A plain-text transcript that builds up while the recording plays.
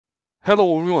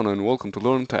Hello everyone and welcome to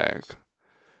Learn Tech.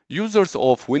 Users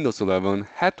of Windows 11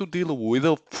 had to deal with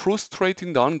a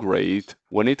frustrating downgrade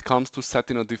when it comes to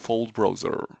setting a default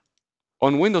browser.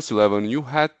 On Windows 11, you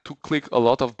had to click a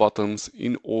lot of buttons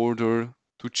in order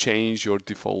to change your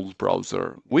default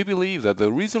browser. We believe that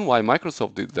the reason why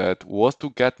Microsoft did that was to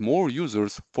get more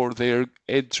users for their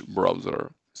Edge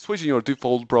browser. Switching your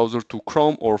default browser to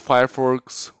Chrome or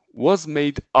Firefox was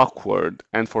made awkward,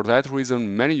 and for that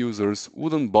reason many users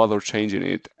wouldn't bother changing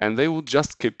it and they would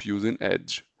just keep using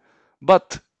Edge.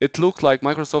 But it looked like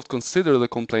Microsoft considered the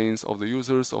complaints of the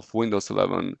users of Windows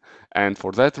 11, and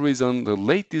for that reason the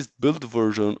latest build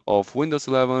version of Windows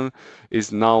 11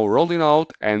 is now rolling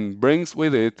out and brings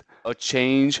with it a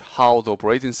change how the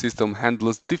operating system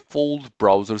handles default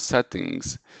browser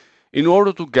settings. In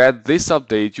order to get this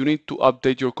update, you need to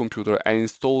update your computer and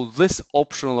install this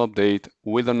optional update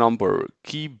with a number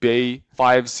keybay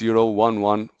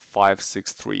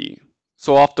 5011563.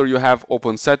 So after you have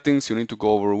open settings, you need to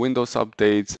go over Windows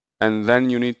updates and then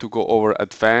you need to go over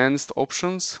advanced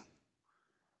options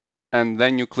and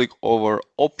then you click over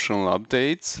optional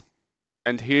updates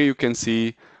and here you can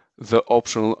see the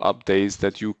optional updates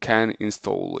that you can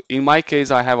install. In my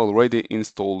case, I have already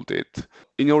installed it.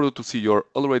 In order to see your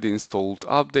already installed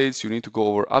updates, you need to go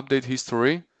over update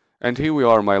history. And here we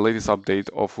are, my latest update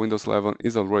of Windows 11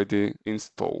 is already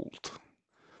installed.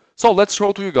 So let's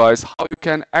show to you guys how you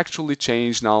can actually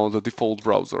change now the default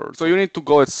browser. So you need to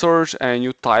go at search and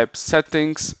you type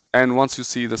settings, and once you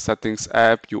see the settings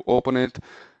app, you open it.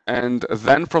 And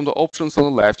then from the options on the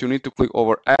left, you need to click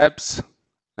over apps,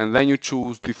 and then you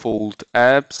choose default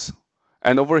apps,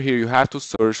 and over here you have to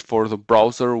search for the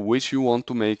browser which you want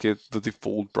to make it the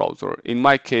default browser. In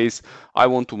my case, I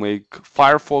want to make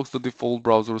Firefox the default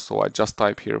browser, so I just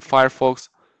type here Firefox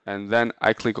and then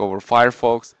I click over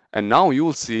Firefox, and now you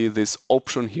will see this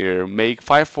option here, make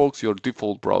Firefox your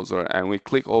default browser, and we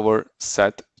click over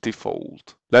set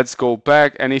default. Let's go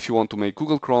back, and if you want to make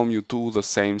Google Chrome, you do the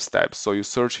same steps. So you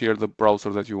search here the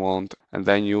browser that you want and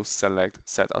then you select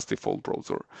set as default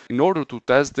browser. In order to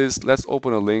test this, let's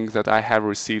open a link that I have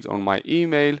received on my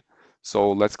email.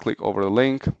 So let's click over the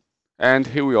link. And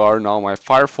here we are, now my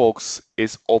Firefox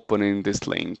is opening this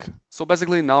link. So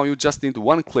basically now you just need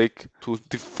one click to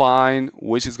define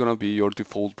which is going to be your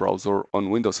default browser on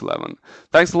Windows 11.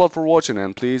 Thanks a lot for watching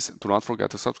and please do not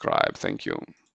forget to subscribe. Thank you.